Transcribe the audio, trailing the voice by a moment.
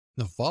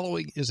The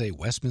following is a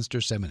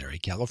Westminster Seminary,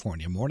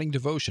 California morning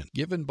devotion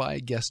given by a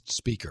guest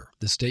speaker.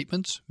 The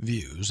statements,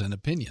 views, and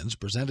opinions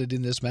presented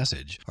in this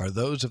message are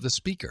those of the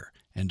speaker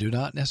and do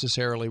not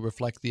necessarily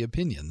reflect the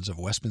opinions of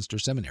Westminster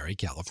Seminary,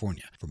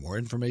 California. For more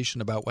information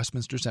about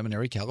Westminster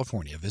Seminary,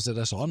 California, visit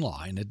us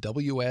online at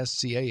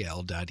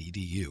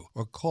wscal.edu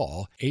or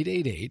call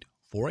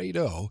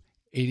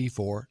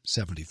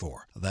 888-480-8474.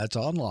 That's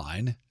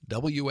online,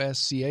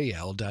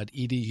 wscal.edu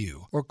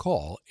or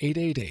call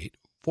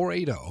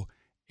 888-480-8474.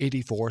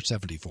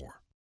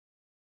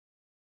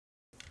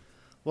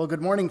 Well,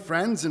 good morning,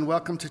 friends, and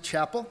welcome to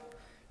chapel.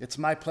 It's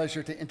my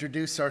pleasure to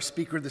introduce our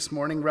speaker this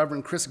morning,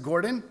 Reverend Chris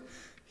Gordon.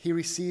 He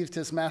received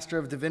his Master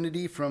of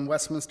Divinity from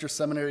Westminster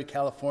Seminary,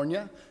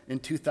 California in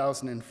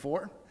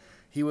 2004.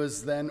 He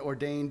was then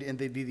ordained in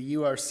the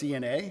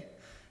URCNA,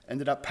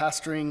 ended up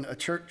pastoring a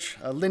church,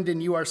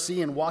 Linden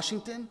URC in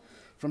Washington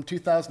from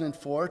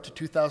 2004 to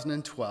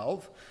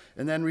 2012,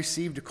 and then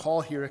received a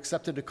call here,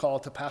 accepted a call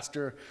to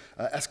pastor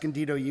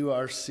Escondido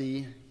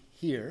URC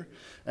here,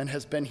 and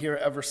has been here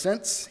ever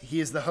since.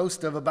 He is the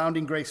host of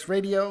Abounding Grace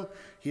Radio.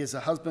 He is a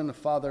husband, a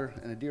father,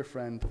 and a dear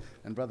friend.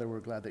 And brother, we're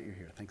glad that you're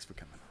here. Thanks for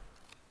coming.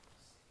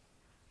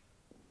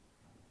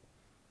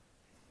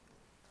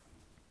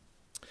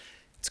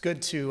 It's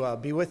good to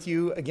be with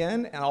you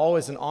again, and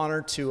always an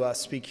honor to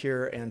speak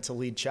here and to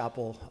lead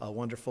chapel.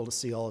 Wonderful to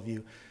see all of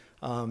you.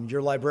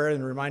 Your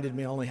librarian reminded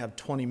me I only have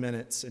 20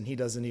 minutes, and he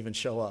doesn't even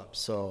show up,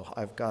 so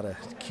I've got to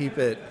keep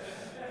it.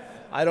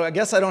 I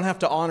guess I don't have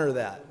to honor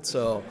that.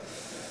 So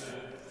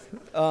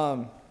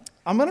I'm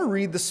going to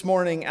read this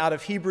morning out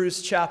of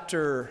Hebrews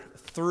chapter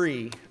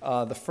 3,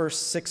 the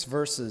first 6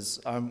 verses.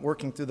 I'm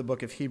working through the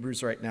book of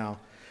Hebrews right now,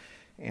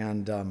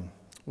 and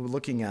we're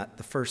looking at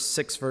the first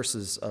 6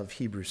 verses of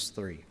Hebrews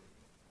 3.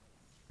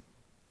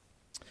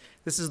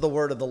 This is the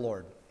word of the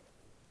Lord.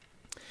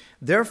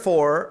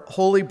 Therefore,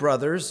 holy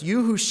brothers,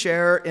 you who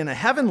share in a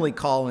heavenly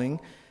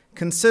calling,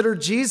 consider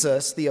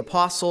Jesus, the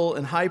apostle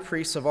and high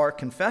priest of our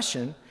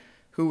confession,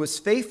 who was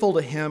faithful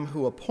to him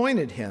who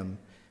appointed him,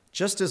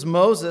 just as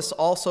Moses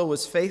also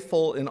was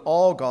faithful in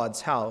all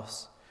God's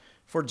house.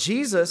 For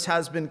Jesus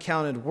has been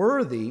counted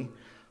worthy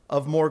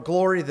of more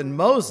glory than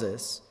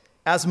Moses,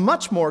 as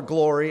much more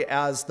glory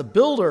as the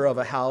builder of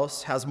a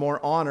house has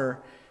more honor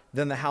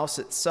than the house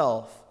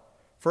itself.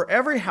 For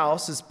every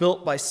house is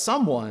built by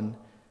someone,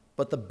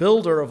 but the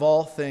builder of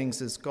all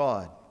things is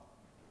God.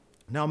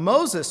 Now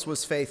Moses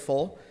was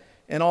faithful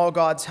in all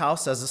God's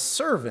house as a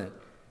servant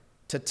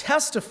to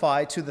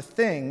testify to the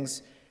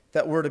things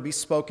that were to be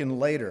spoken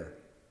later.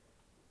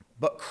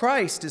 But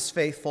Christ is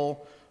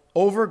faithful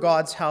over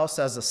God's house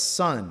as a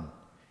son,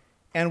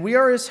 and we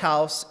are his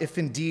house if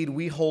indeed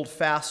we hold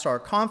fast our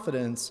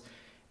confidence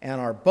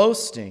and our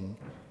boasting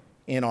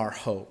in our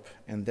hope.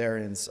 And there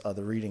ends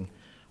the reading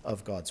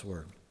of God's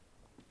word.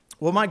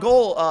 Well, my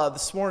goal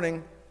this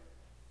morning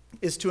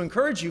is to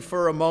encourage you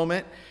for a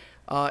moment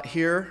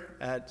here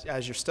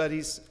as your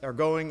studies are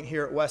going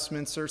here at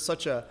Westminster.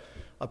 Such a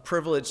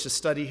privilege to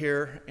study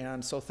here,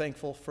 and so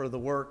thankful for the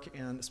work,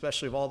 and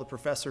especially of all the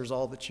professors,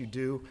 all that you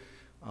do.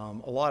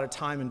 A lot of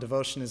time and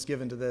devotion is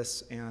given to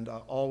this, and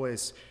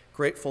always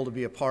grateful to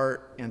be a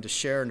part and to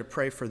share and to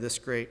pray for this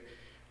great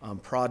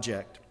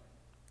project.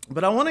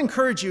 But I want to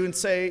encourage you and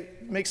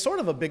make sort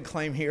of a big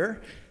claim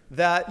here,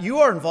 that you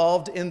are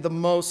involved in the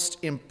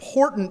most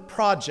important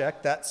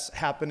project that's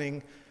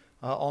happening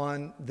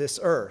on this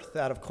earth.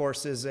 That, of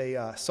course, is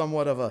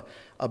somewhat of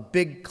a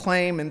big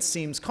claim and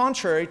seems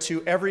contrary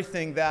to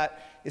everything that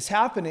is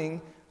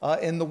happening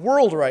in the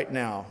world right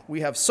now.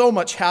 We have so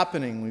much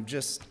happening. We've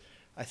just,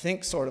 I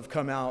think, sort of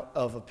come out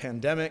of a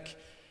pandemic,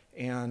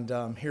 and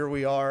here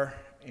we are,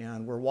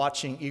 and we're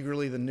watching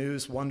eagerly the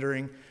news,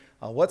 wondering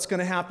what's going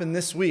to happen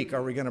this week.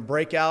 Are we going to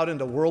break out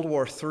into World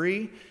War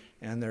III?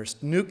 And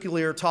there's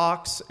nuclear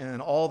talks,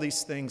 and all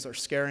these things are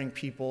scaring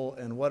people,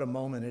 and what a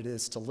moment it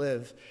is to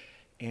live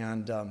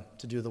and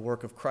to do the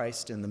work of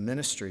Christ in the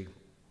ministry.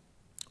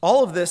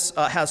 All of this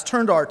has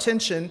turned our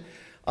attention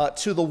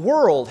to the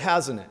world,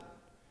 hasn't it?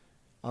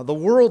 The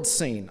world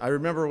scene. I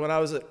remember when I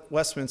was at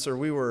Westminster,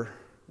 we were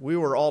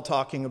all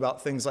talking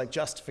about things like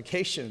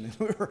justification, and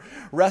we were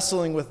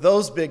wrestling with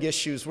those big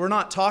issues. We're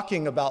not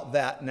talking about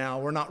that now.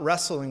 We're not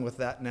wrestling with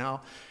that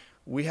now.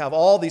 We have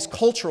all these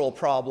cultural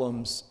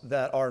problems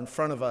that are in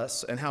front of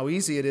us, and how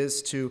easy it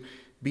is to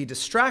be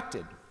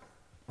distracted.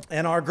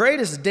 And our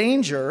greatest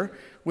danger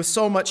with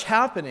so much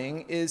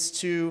happening is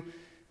to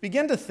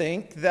begin to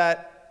think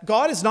that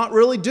God is not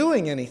really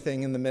doing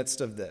anything in the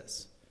midst of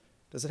this.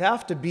 Does it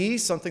have to be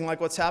something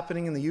like what's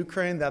happening in the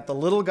Ukraine, that the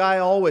little guy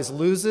always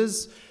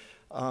loses?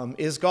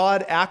 Is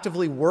God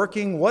actively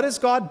working? What is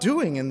God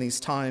doing in these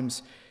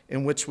times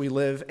in which we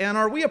live? And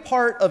are we a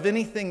part of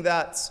anything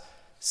that's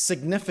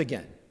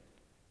significant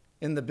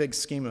in the big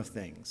scheme of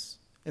things,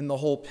 in the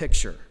whole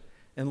picture,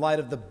 in light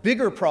of the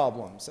bigger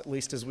problems, at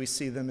least as we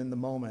see them in the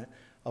moment,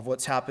 of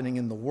what's happening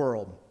in the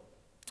world?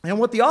 And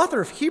what the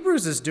author of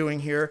Hebrews is doing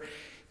here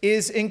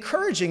is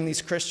encouraging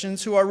these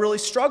Christians who are really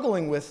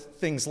struggling with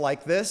things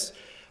like this,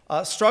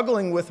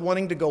 struggling with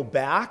wanting to go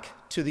back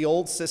to the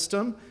old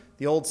system,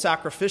 the old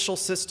sacrificial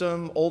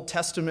system, Old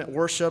Testament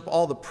worship,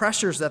 all the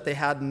pressures that they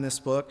had in this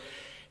book,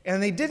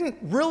 and they didn't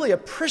really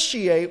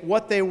appreciate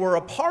what they were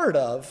a part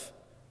of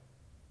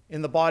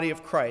in the body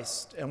of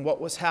Christ and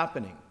what was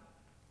happening.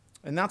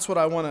 And that's what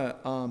I want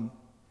to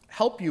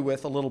help you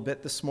with a little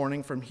bit this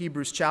morning from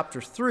Hebrews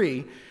chapter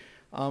 3.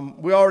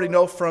 We already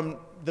know from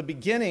the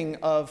beginning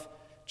of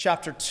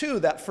chapter 2,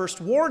 that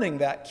first warning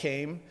that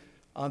came,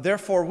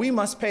 therefore we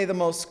must pay the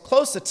most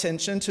close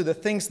attention to the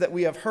things that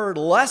we have heard,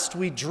 lest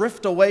we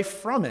drift away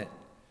from it.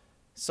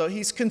 So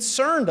he's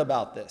concerned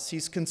about this.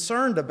 He's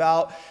concerned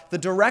about the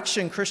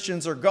direction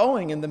Christians are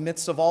going in the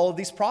midst of all of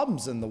these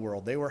problems in the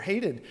world. They were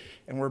hated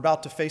and were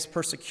about to face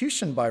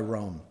persecution by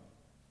Rome.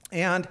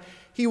 And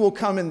he will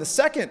come in the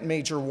second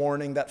major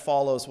warning that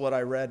follows what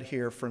I read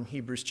here from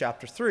Hebrews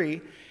chapter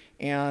 3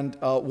 and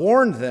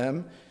warn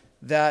them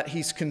that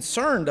he's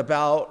concerned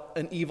about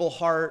an evil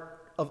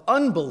heart of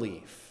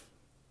unbelief.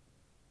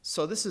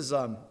 So this is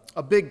a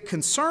big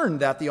concern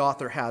that the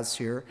author has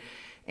here.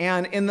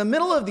 And in the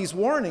middle of these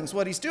warnings,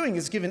 what he's doing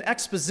is giving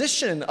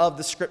exposition of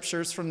the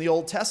scriptures from the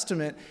Old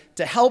Testament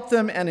to help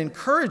them and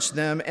encourage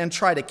them and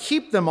try to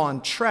keep them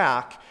on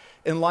track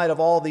in light of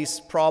all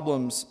these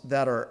problems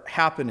that are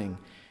happening.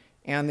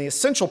 And the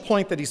essential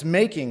point that he's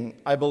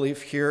making, I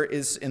believe, here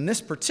is in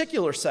this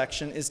particular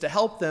section is to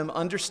help them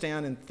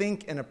understand and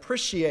think and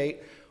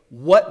appreciate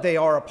what they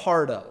are a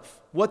part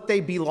of, what they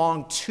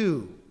belong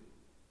to,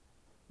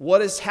 what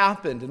has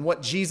happened, and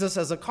what Jesus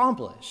has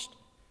accomplished.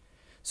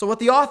 So what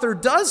the author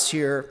does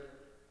here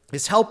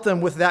is help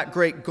them with that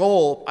great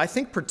goal, I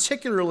think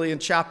particularly in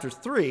chapter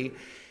 3,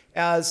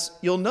 as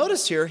you'll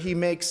notice here, he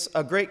makes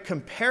a great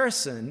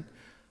comparison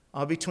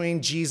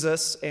between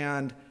Jesus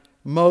and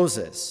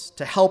Moses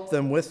to help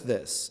them with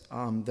this.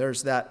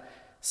 There's that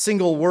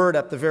single word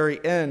at the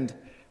very end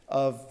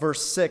of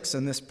verse 6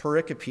 in this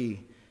pericope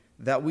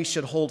that we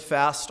should hold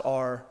fast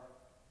our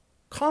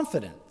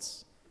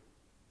confidence.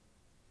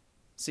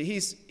 See,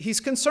 he's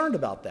concerned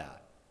about that.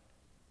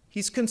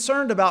 He's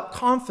concerned about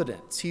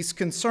confidence. He's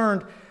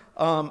concerned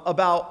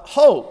about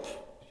hope.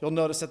 You'll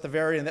notice at the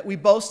very end that we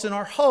boast in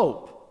our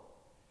hope.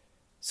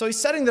 So he's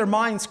setting their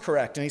minds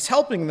correct, and he's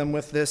helping them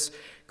with this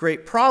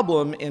great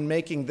problem in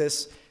making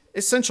this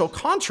essential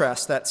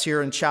contrast that's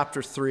here in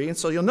chapter 3. And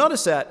so you'll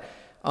notice that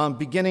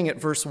beginning at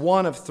verse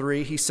 1 of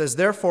 3, he says,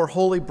 "Therefore,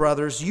 holy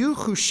brothers, you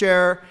who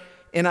share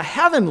in a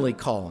heavenly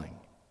calling."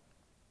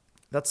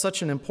 That's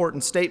such an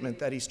important statement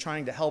that he's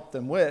trying to help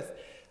them with.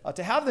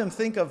 To have them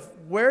think of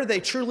where they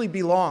truly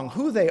belong,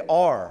 who they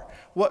are,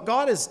 what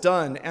God has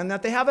done, and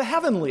that they have a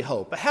heavenly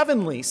hope, a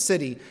heavenly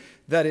city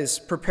that is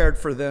prepared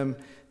for them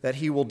that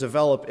he will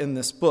develop in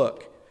this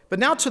book. But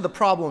now to the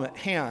problem at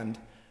hand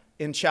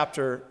in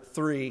chapter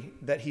 3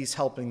 that he's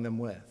helping them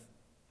with.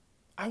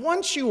 I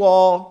want you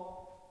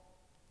all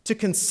to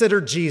consider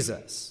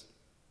Jesus.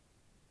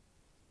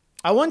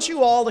 I want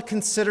you all to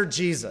consider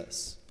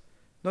Jesus.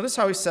 Notice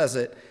how he says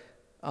it.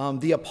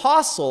 The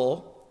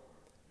apostle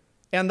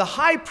and the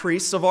high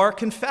priest of our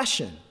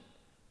confession.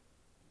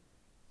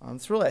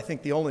 It's really, I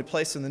think, the only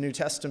place in the New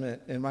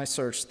Testament in my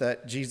search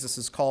that Jesus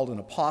is called an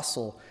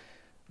apostle.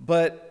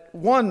 But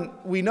one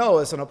we know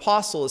as an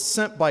apostle is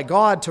sent by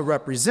God to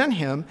represent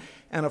him.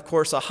 And of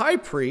course, a high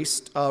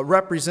priest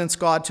represents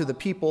God to the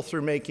people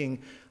through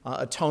making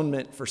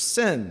atonement for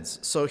sins.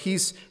 So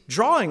he's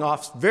drawing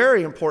off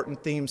very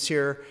important themes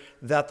here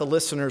that the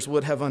listeners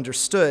would have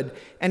understood.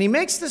 And he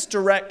makes this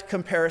direct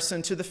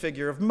comparison to the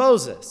figure of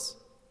Moses.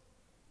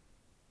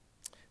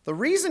 The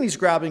reason he's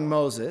grabbing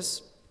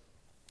Moses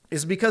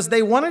is because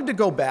they wanted to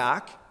go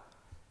back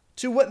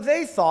to what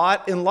they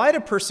thought, in light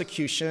of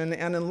persecution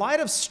and in light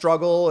of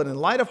struggle and in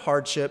light of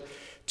hardship,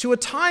 to a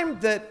time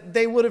that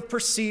they would have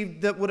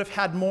perceived that would have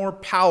had more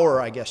power,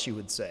 I guess you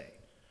would say.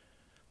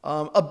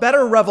 A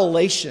better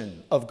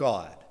revelation of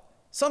God.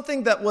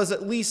 Something that was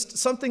at least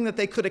something that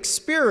they could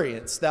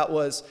experience that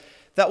was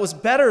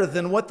better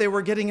than what they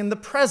were getting in the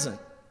present.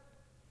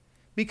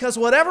 Because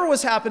whatever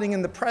was happening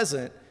in the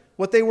present,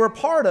 what they were a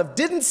part of,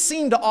 didn't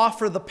seem to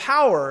offer the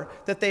power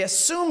that they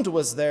assumed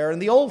was there in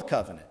the Old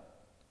Covenant.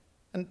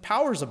 And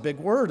power is a big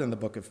word in the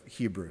book of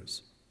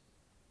Hebrews.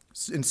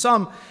 In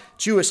some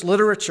Jewish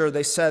literature,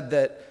 they said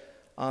that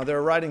there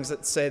are writings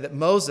that say that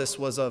Moses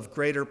was of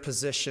greater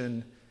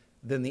position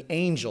than the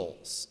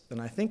angels.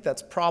 And I think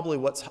that's probably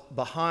what's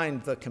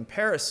behind the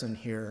comparison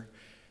here,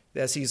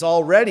 as he's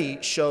already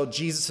showed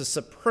Jesus'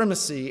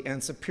 supremacy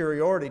and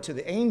superiority to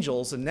the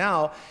angels, and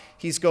now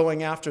he's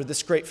going after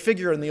this great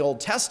figure in the Old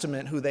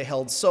Testament who they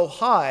held so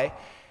high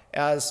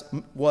as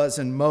was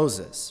in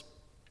Moses.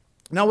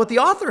 Now, what the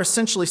author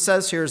essentially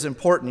says here is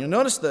important. You'll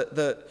notice that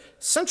the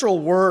central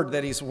word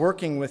that he's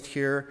working with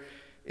here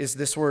is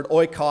this word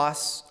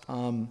oikos,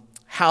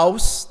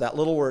 house. That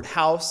little word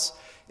house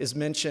is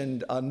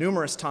mentioned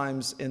numerous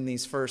times in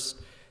these first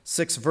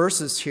 6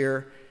 verses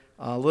here.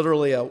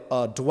 Literally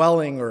a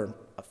dwelling or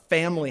a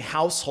family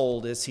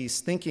household as he's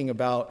thinking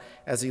about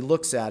as he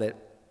looks at it.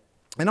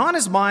 And on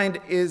his mind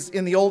is,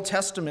 in the Old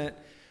Testament,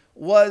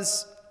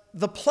 was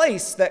the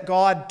place that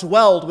God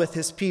dwelled with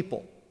his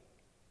people.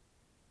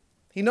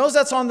 He knows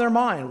that's on their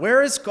mind.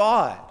 Where is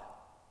God?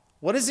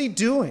 What is he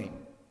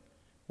doing?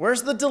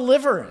 Where's the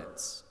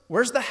deliverance?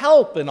 Where's the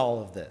help in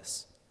all of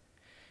this?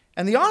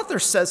 And the author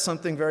says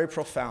something very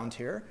profound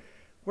here,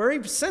 where he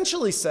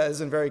essentially says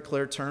in very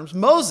clear terms,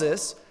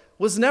 Moses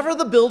was never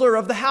the builder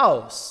of the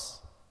house.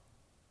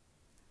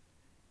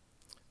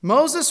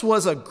 Moses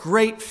was a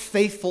great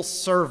faithful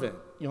servant,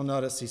 you'll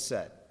notice he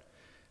said.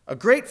 A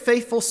great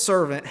faithful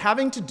servant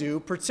having to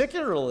do,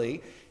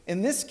 particularly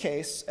in this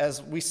case,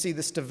 as we see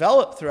this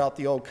develop throughout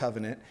the Old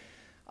Covenant,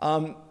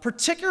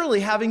 particularly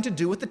having to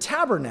do with the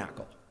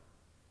tabernacle.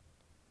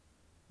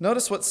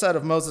 Notice what's said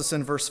of Moses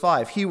in verse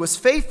 5. He was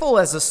faithful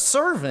as a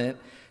servant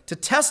to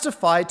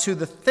testify to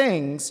the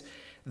things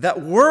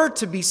that were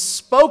to be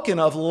spoken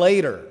of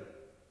later.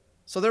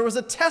 So there was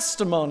a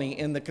testimony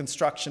in the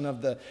construction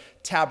of the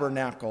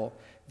tabernacle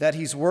that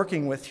he's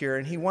working with here,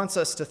 and he wants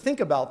us to think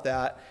about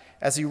that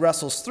as he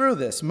wrestles through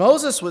this.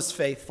 Moses was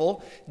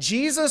faithful.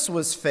 Jesus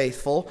was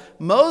faithful.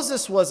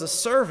 Moses was a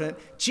servant.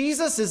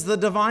 Jesus is the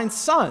divine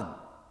Son.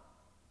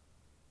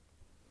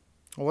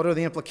 Well, what are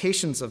the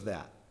implications of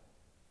that?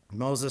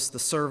 Moses the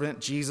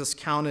servant, Jesus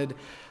counted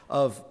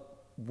of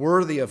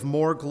worthy of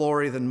more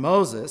glory than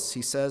Moses.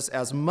 He says,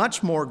 as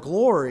much more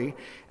glory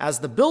as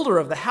the builder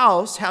of the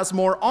house has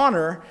more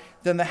honor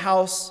than the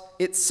house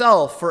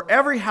itself. For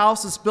every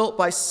house is built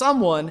by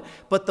someone,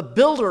 but the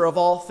builder of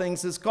all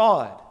things is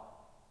God.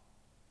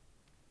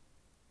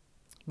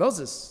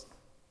 Moses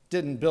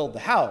didn't build the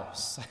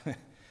house.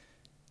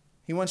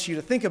 He wants you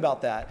to think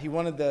about that. He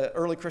wanted the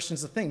early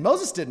Christians to think.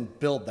 Moses didn't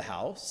build the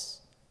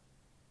house.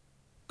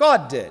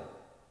 God did.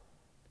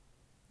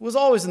 It was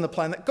always in the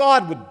plan that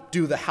God would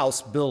do the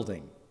house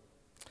building.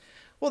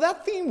 Well,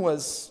 that theme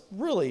was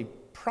really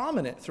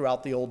prominent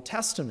throughout the Old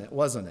Testament,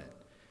 wasn't it?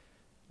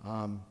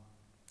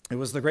 It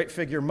was the great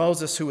figure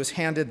Moses who was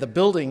handed the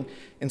building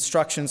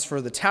instructions for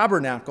the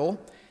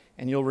tabernacle.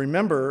 And you'll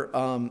remember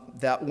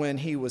that when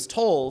he was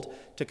told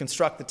to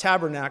construct the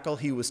tabernacle,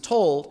 he was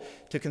told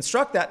to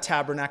construct that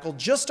tabernacle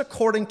just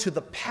according to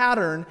the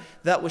pattern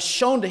that was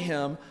shown to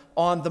him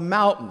on the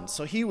mountain.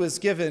 So he was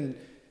given,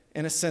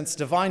 in a sense,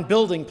 divine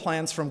building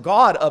plans from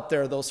God up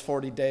there those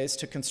 40 days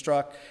to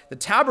construct the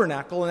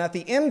tabernacle. And at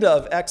the end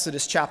of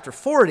Exodus chapter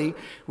 40,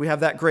 we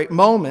have that great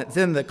moment.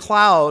 Then the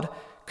cloud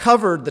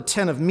covered the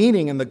tent of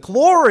meeting, and the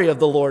glory of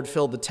the Lord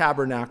filled the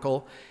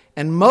tabernacle.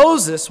 And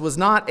Moses was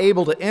not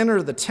able to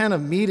enter the tent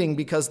of meeting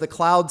because the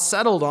cloud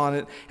settled on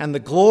it, and the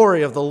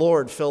glory of the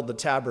Lord filled the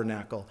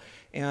tabernacle.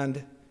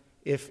 And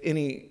if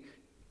any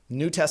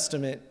New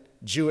Testament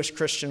Jewish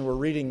Christian were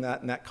reading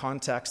that in that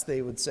context,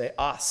 they would say,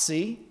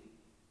 see?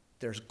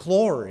 There's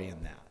glory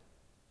in that.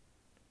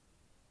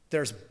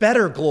 There's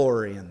better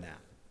glory in that.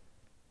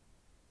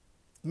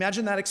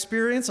 Imagine that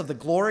experience of the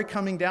glory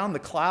coming down the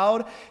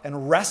cloud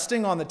and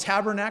resting on the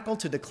tabernacle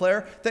to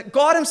declare that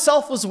God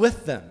himself was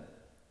with them.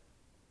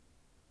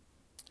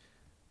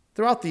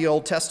 Throughout the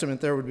Old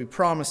Testament, there would be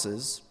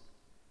promises,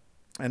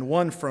 and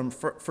one from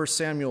 1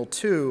 Samuel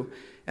 2,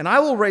 and I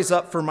will raise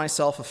up for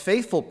myself a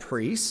faithful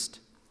priest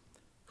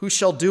who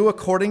shall do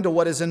according to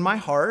what is in my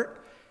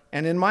heart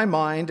and in my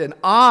mind, and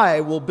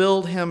I will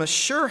build him a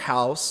sure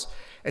house,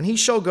 and he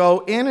shall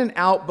go in and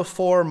out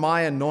before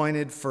my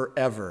anointed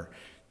forever.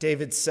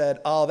 David said,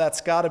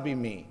 that's got to be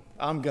me.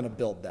 I'm going to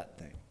build that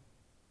thing.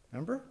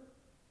 Remember?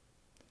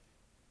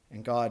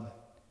 And God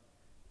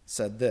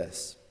said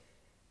this,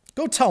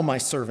 go tell my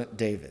servant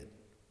David,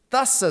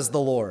 thus says the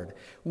Lord,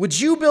 would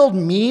you build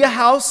me a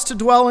house to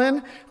dwell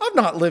in? I've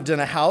not lived in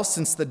a house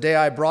since the day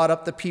I brought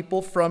up the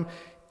people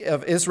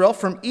of Israel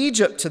from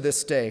Egypt to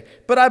this day,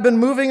 but I've been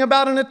moving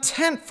about in a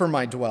tent for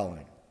my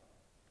dwelling.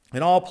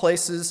 In all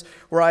places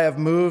where I have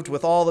moved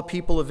with all the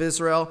people of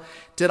Israel,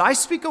 did I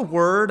speak a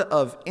word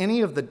of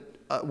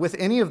with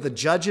any of the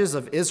judges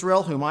of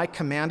Israel whom I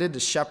commanded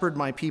to shepherd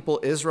my people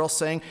Israel,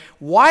 saying,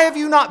 why have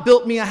you not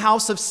built me a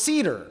house of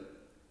cedar?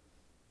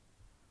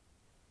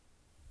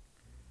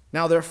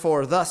 Now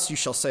therefore, thus you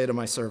shall say to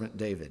my servant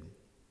David,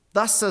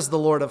 thus says the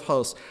Lord of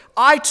hosts,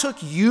 I took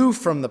you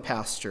from the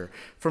pasture,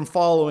 from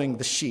following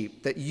the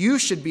sheep, that you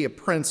should be a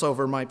prince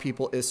over my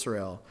people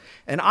Israel.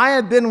 And I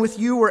have been with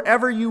you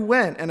wherever you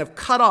went, and have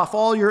cut off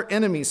all your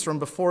enemies from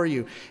before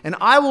you. And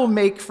I will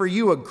make for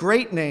you a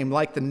great name,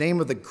 like the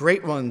name of the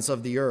great ones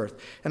of the earth.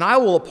 And I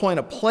will appoint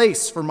a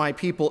place for my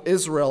people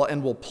Israel,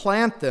 and will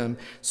plant them,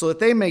 so that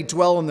they may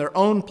dwell in their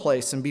own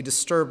place and be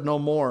disturbed no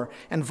more.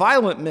 And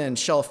violent men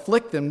shall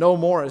afflict them no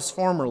more as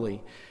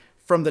formerly.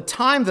 From the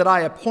time that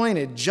I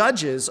appointed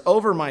judges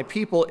over my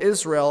people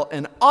Israel,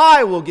 and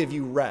I will give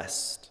you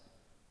rest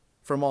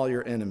from all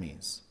your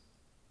enemies.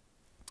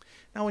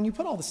 Now, when you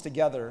put all this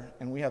together,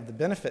 and we have the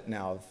benefit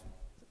now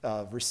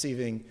of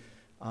receiving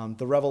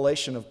the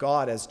revelation of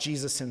God as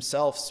Jesus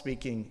himself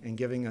speaking and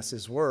giving us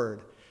his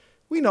word,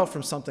 we know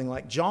from something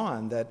like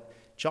John that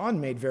John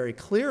made very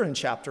clear in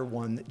chapter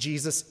 1 that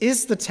Jesus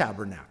is the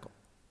tabernacle.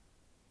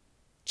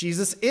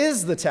 Jesus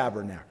is the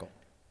tabernacle.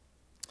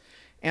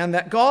 And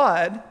that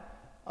God,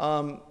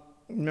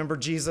 remember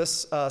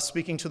Jesus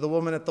speaking to the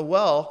woman at the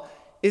well,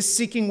 is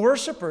seeking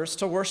worshipers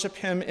to worship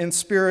him in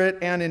spirit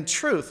and in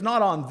truth,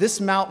 not on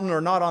this mountain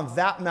or not on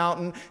that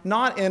mountain,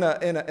 not in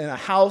a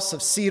house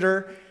of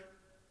cedar,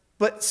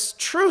 but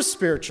true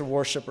spiritual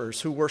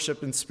worshipers who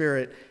worship in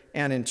spirit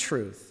and in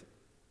truth.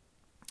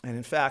 And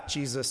in fact,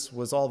 Jesus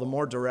was all the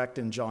more direct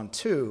in John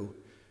 2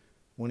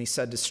 when he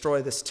said,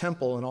 "Destroy this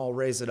temple and I'll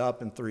raise it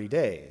up in 3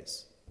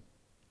 days."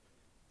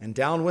 And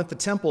down went the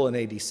temple in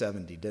AD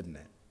 70, didn't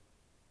it?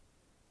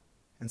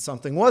 And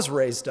something was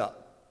raised up.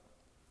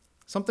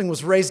 Something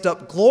was raised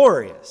up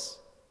glorious.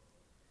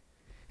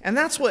 And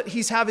that's what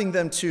he's having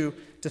them to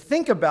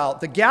think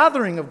about. The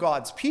gathering of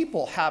God's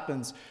people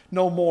happens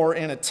no more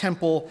in a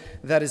temple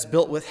that is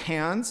built with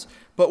hands,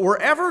 but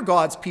wherever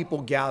God's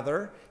people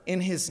gather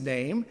in his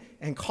name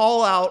and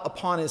call out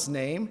upon his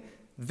name,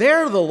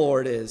 there the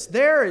Lord is.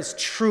 There is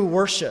true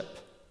worship.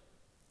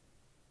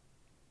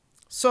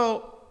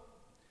 So,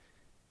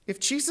 if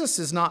Jesus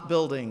is not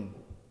building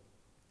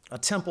a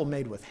temple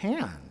made with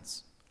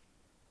hands,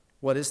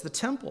 what is the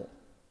temple?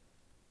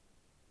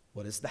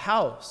 What is the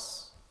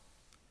house?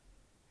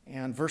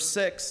 And verse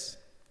 6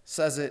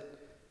 says it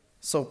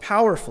so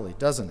powerfully,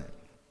 doesn't it?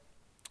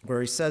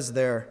 Where he says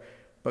there,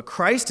 "But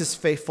Christ is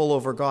faithful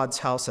over God's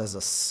house as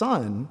a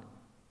son,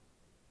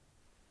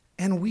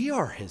 and we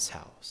are his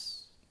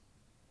house."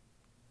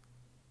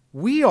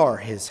 We are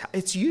his house.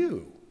 It's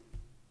you.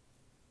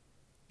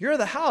 You're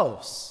the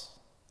house.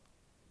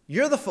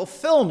 You're the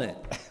fulfillment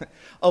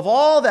of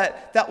all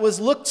that was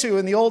looked to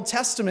in the Old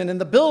Testament in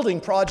the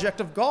building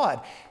project of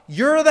God.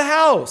 You're the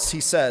house,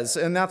 he says.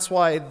 And that's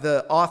why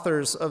the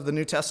authors of the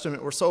New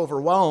Testament were so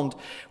overwhelmed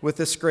with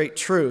this great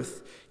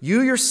truth.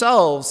 You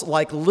yourselves,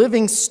 like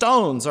living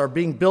stones, are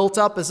being built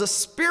up as a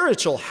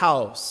spiritual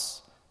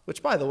house.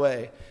 Which, by the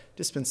way,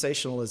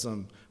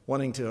 dispensationalism,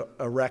 wanting to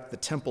erect the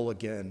temple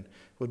again,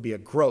 would be a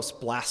gross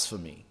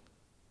blasphemy.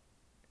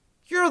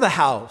 You're the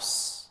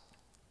house.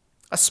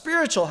 A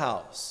spiritual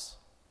house,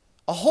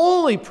 a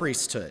holy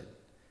priesthood,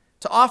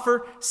 to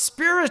offer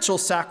spiritual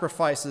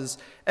sacrifices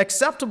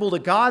acceptable to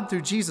God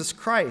through Jesus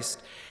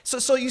Christ.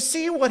 So you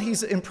see what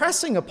he's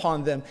impressing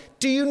upon them.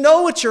 Do you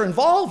know what you're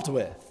involved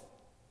with?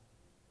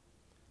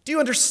 Do you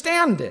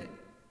understand it?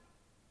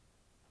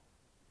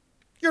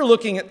 You're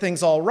looking at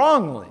things all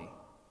wrongly.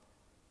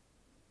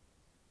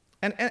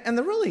 And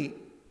the really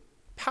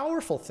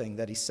powerful thing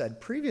that he said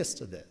previous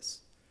to this,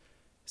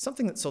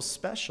 something that's so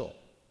special.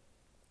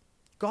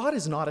 God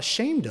is not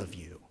ashamed of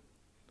you.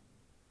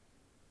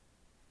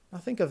 Now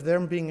think of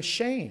them being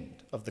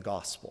ashamed of the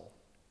gospel.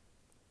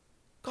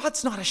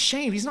 God's not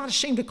ashamed. He's not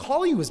ashamed to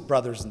call you his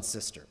brothers and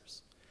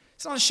sisters.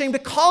 He's not ashamed to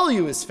call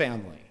you his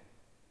family.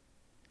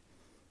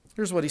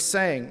 Here's what he's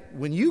saying.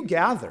 When you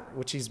gather,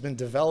 which he's been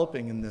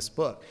developing in this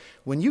book,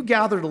 when you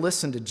gather to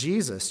listen to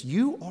Jesus,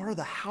 you are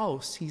the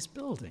house he's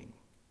building.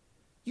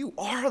 You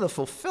are the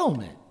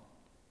fulfillment.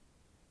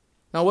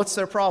 Now, what's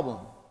their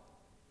problem?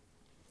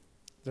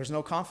 There's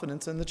no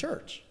confidence in the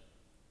church.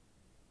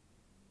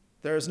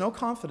 There is no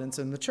confidence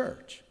in the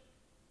church.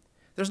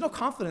 There's no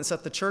confidence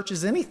that the church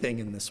is anything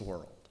in this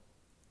world.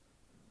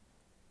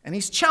 And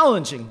he's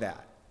challenging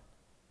that.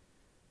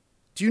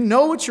 Do you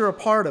know what you're a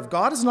part of?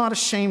 God is not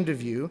ashamed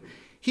of you.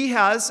 He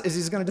has, as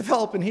he's going to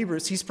develop in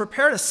Hebrews, he's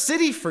prepared a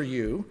city for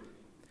you.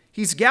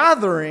 He's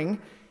gathering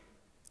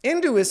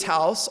into his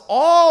house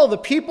all the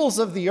peoples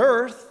of the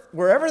earth,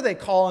 wherever they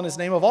call on his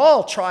name, of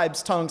all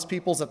tribes, tongues,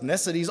 peoples,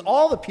 ethnicities,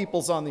 all the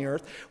peoples on the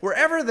earth,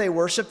 wherever they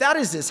worship, that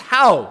is his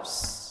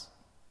house.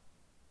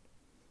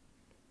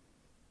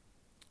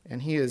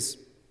 And he is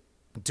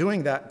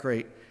doing that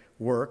great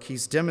work.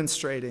 He's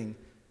demonstrating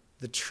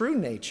the true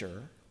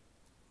nature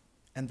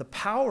and the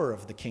power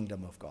of the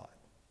kingdom of God.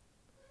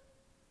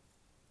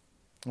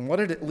 And what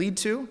did it lead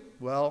to?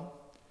 Well,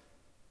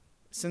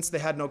 since they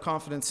had no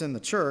confidence in the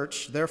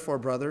church, therefore,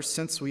 brothers,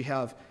 since we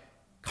have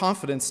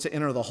confidence to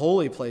enter the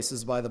holy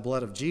places by the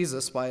blood of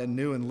Jesus, by a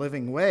new and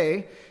living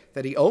way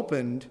that he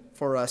opened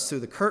for us through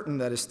the curtain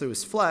that is through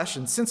his flesh,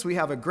 and since we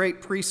have a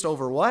great priest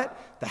over what?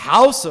 The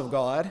house of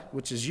God,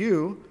 which is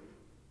you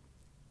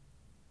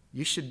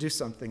should do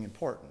something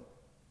important.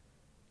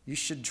 You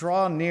should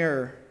draw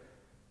near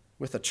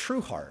with a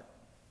true heart,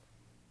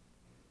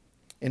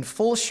 in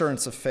full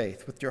assurance of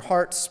faith, with your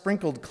heart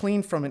sprinkled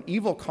clean from an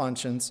evil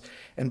conscience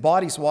and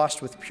bodies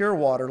washed with pure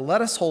water.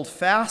 Let us hold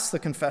fast the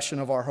confession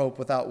of our hope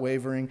without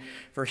wavering,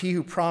 for he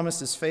who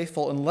promised is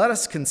faithful. And let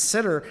us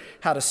consider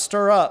how to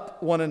stir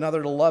up one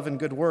another to love and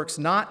good works,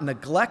 not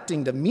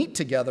neglecting to meet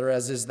together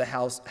as is the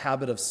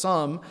habit of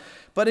some,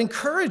 but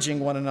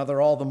encouraging one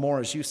another all the more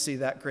as you see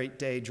that great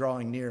day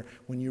drawing near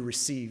when you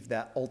receive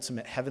that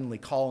ultimate heavenly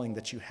calling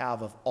that you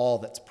have of all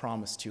that's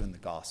promised you in the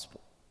gospel.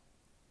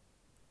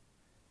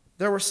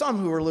 There were some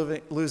who were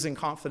losing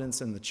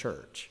confidence in the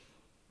church.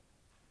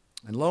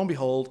 And lo and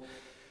behold,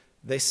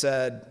 they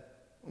said,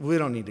 we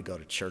don't need to go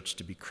to church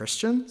to be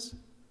Christians.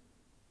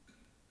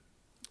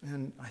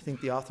 And I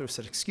think the author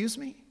said, excuse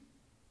me?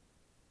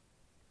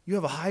 You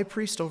have a high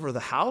priest over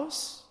the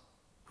house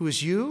who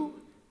is you?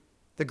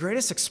 The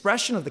greatest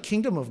expression of the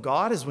kingdom of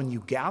God is when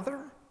you gather?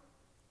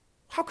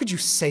 How could you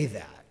say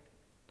that?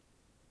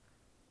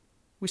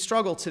 We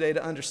struggle today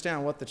to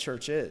understand what the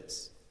church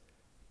is.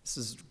 This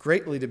is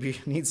greatly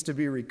needs to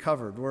be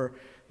recovered. We're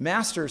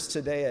masters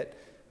today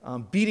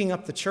at beating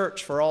up the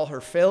church for all her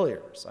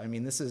failures. I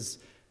mean, this is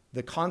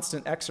the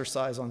constant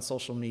exercise on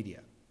social media.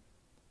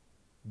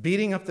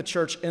 Beating up the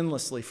church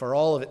endlessly for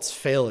all of its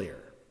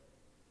failure.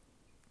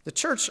 The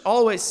church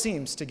always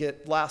seems to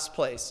get last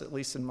place, at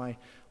least in my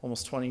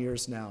almost 20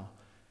 years now,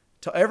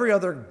 to every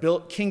other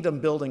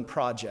kingdom-building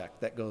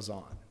project that goes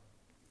on.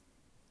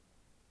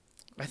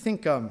 I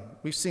think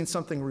we've seen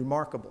something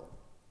remarkable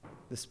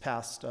this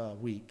past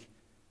week.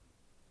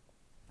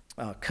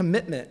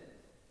 Commitment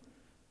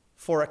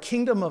for a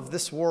kingdom of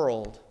this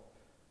world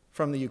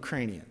from the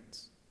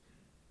Ukrainians.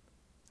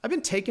 I've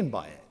been taken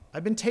by it.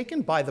 I've been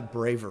taken by the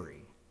bravery.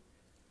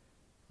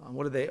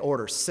 What did they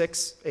order?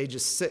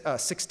 Ages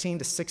 16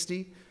 to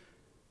 60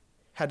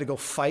 had to go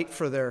fight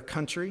for their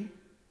country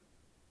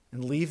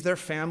and leave their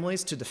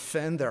families to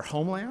defend their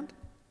homeland.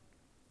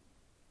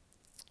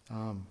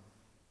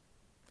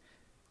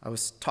 I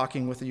was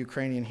talking with a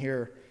Ukrainian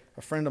here,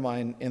 a friend of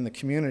mine in the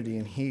community,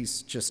 and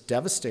he's just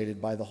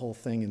devastated by the whole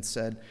thing and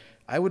said,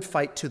 I would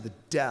fight to the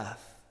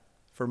death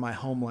for my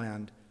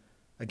homeland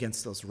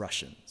against those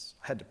Russians.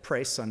 I had to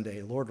pray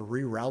Sunday, Lord,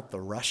 reroute the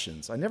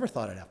Russians. I never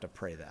thought I'd have to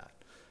pray that.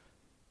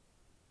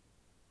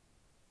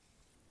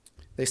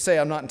 They say,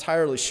 I'm not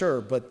entirely sure,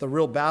 but the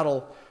real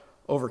battle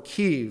over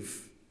Kyiv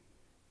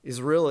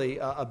is really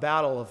a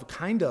battle of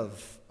kind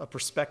of a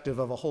perspective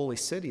of a holy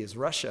city, as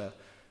Russia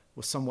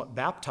was somewhat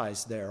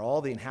baptized there,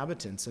 all the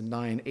inhabitants in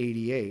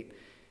 988.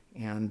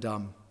 And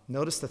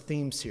notice the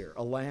themes here: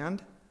 a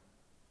land,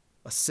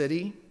 a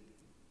city,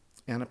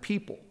 and a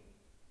people.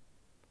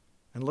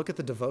 And look at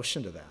the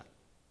devotion to that.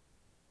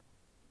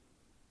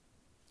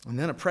 And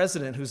then a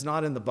president who's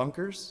not in the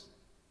bunkers.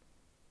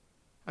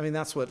 I mean,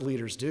 that's what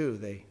leaders do.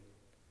 They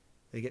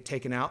get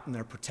taken out and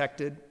they're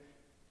protected.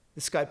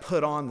 This guy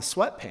put on the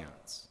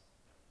sweatpants.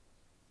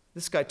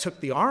 This guy took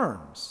the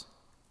arms.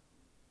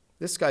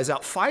 This guy's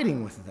out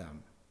fighting with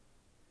them.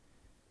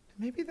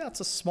 Maybe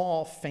that's a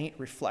small, faint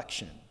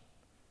reflection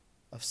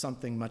of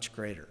something much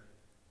greater.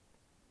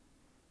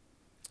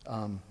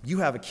 You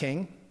have a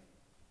king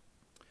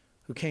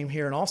who came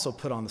here and also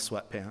put on the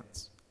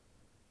sweatpants.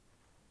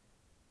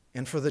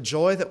 And for the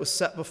joy that was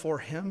set before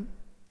him,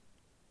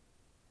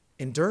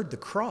 endured the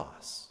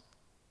cross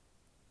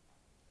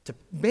to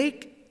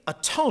make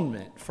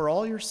atonement for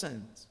all your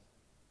sins.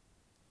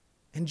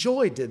 And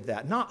joy did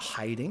that, not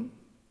hiding,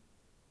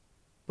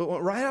 but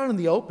went right out in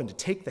the open to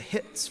take the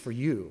hits for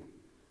you.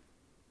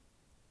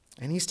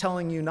 And he's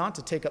telling you not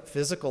to take up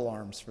physical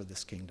arms for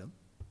this kingdom.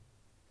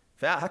 In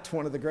fact,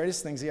 one of the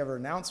greatest things he ever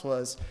announced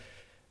was,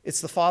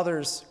 it's the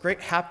Father's great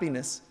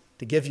happiness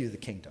to give you the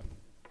kingdom.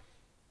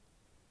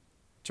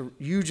 To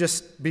you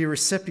just be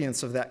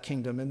recipients of that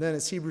kingdom. And then,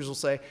 as Hebrews will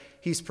say,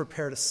 he's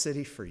prepared a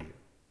city for you.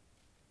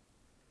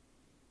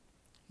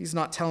 He's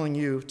not telling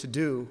you to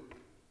do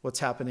what's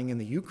happening in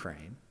the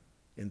Ukraine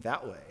in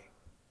that way.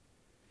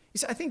 You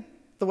see, I think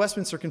the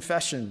Westminster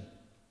Confession,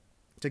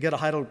 to get a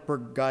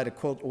Heidelberg guy to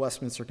quote the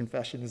Westminster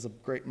Confession, is a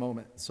great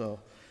moment. So,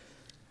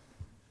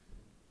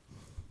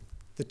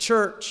 the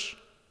church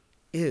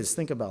is,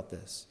 think about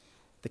this,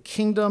 the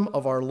kingdom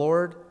of our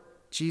Lord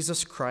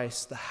Jesus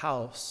Christ, the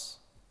house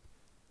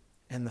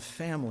and the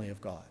family of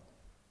God.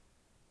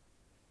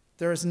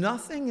 There is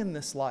nothing in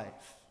this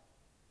life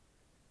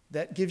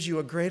that gives you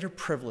a greater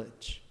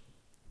privilege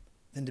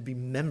than to be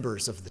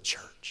members of the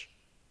church.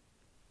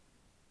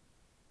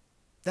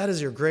 That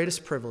is your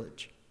greatest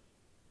privilege.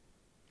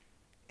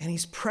 And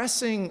he's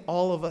pressing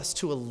all of us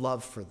to a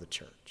love for the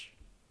church.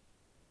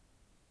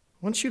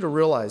 I want you to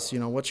realize,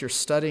 what you're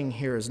studying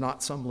here is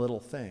not some little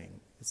thing.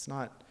 It's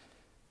not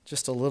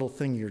just a little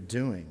thing you're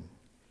doing.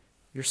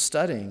 You're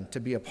studying to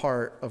be a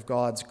part of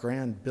God's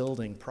grand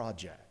building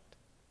project,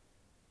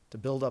 to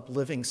build up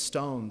living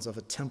stones of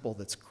a temple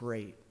that's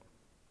great.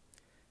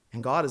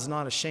 And God is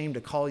not ashamed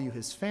to call you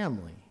his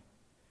family.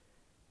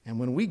 And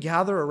when we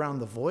gather around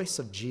the voice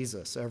of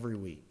Jesus every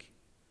week,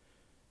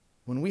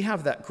 when we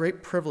have that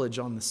great privilege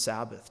on the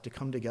Sabbath to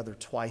come together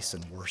twice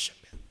and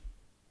worship him,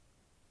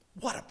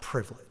 what a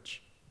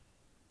privilege.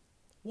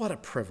 What a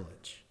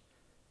privilege.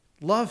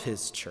 Love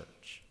his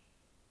church.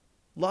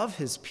 Love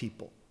his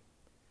people.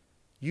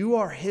 You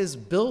are his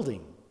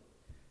building.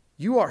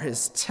 You are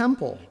his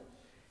temple.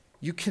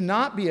 You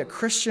cannot be a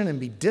Christian and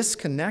be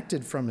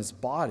disconnected from his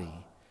body.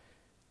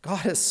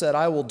 God has said,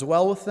 I will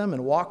dwell with them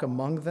and walk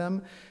among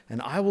them,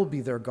 and I will be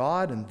their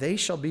God, and they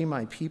shall be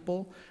my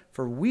people,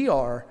 for we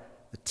are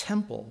the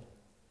temple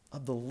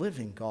of the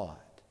living God.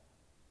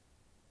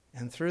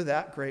 And through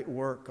that great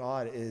work,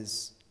 God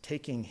is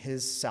taking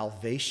his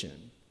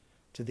salvation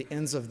to the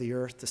ends of the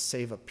earth to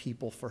save a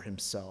people for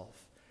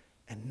himself.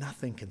 And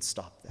nothing can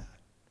stop that.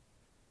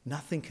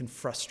 Nothing can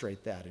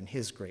frustrate that in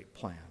his great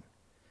plan.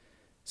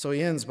 So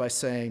he ends by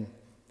saying,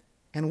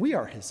 and we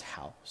are his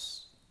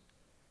house,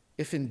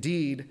 if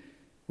indeed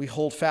we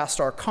hold fast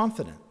our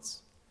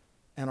confidence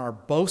and our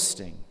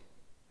boasting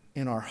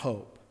in our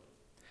hope.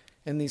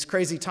 In these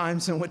crazy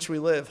times in which we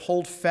live,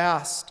 hold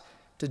fast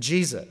to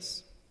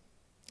Jesus.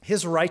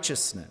 his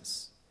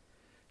righteousness.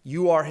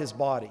 You are his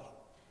body.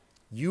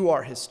 You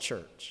are his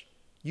church.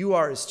 You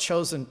are his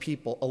chosen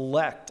people,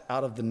 elect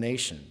out of the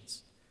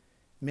nations.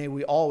 May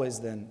we always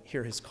then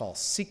hear his call.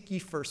 Seek ye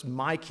first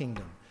my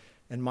kingdom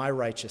and my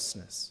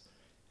righteousness.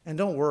 And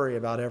don't worry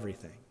about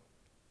everything.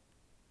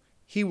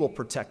 He will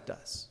protect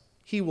us.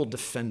 He will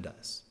defend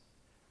us.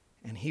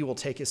 And he will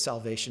take his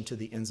salvation to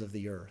the ends of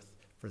the earth.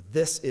 For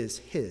this is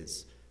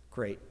his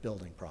great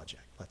building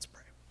project. Let's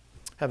pray.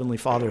 Heavenly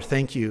Father,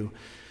 thank you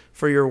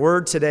for your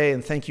word today,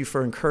 and thank you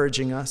for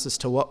encouraging us as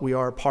to what we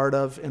are a part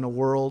of in a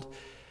world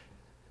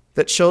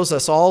that shows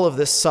us all of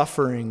this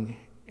suffering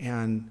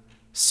and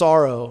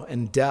sorrow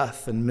and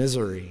death and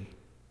misery.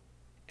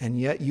 And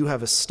yet you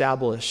have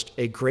established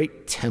a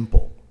great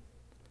temple.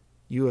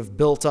 You have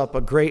built up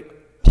a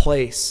great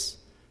place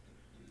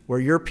where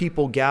your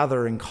people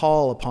gather and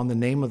call upon the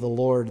name of the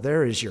Lord.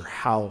 There is your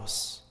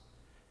house.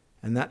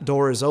 And that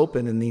door is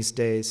open in these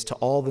days to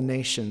all the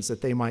nations,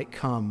 that they might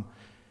come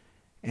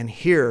and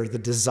hear the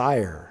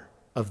desire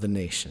of the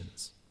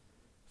nations.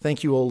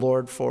 Thank you, O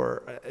Lord,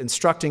 for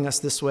instructing us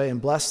this way,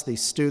 and bless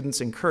these students,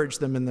 encourage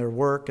them in their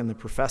work, and the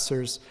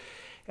professors,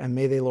 and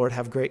may they, Lord,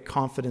 have great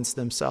confidence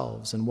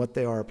themselves in what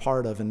they are a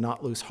part of and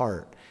not lose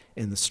heart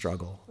in the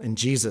struggle. In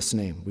Jesus'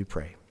 name we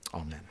pray.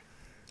 Amen.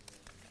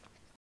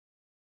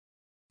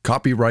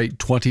 Copyright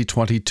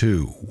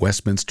 2022,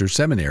 Westminster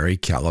Seminary,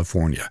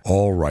 California.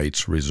 All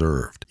rights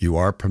reserved. You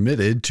are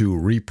permitted to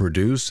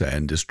reproduce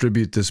and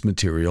distribute this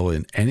material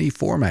in any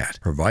format,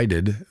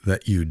 provided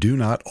that you do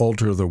not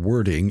alter the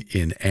wording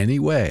in any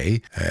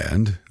way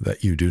and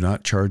that you do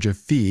not charge a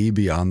fee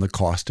beyond the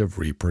cost of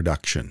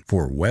reproduction.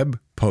 For web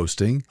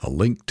posting, a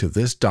link to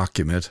this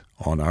document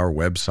on our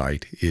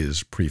website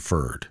is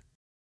preferred.